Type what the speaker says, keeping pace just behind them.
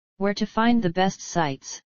Where to find the best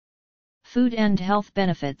sites. Food and health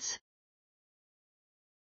benefits.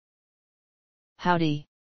 Howdy!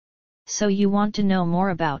 So you want to know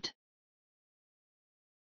more about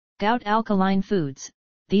Gout alkaline foods?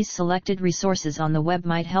 These selected resources on the web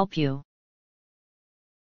might help you.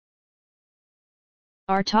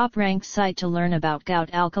 Our top-ranked site to learn about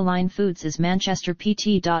gout alkaline foods is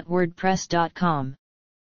manchesterpt.wordpress.com.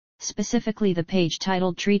 Specifically the page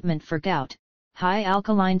titled Treatment for Gout, High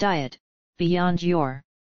Alkaline Diet, Beyond Your.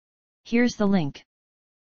 Here's the link.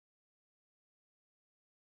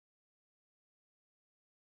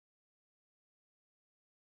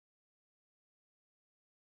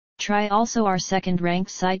 Try also our second-ranked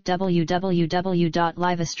site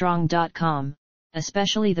www.livestrong.com,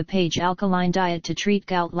 especially the page Alkaline Diet to Treat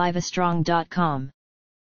Gout livestrong.com.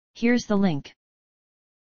 Here's the link.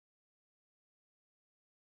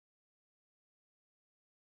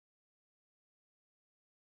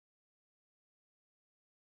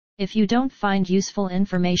 If you don't find useful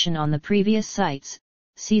information on the previous sites,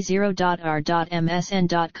 see 0.r.msn.com.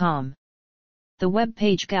 The web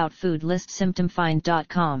page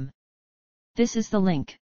goutfoodlistsymptomfind.com. This is the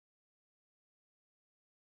link.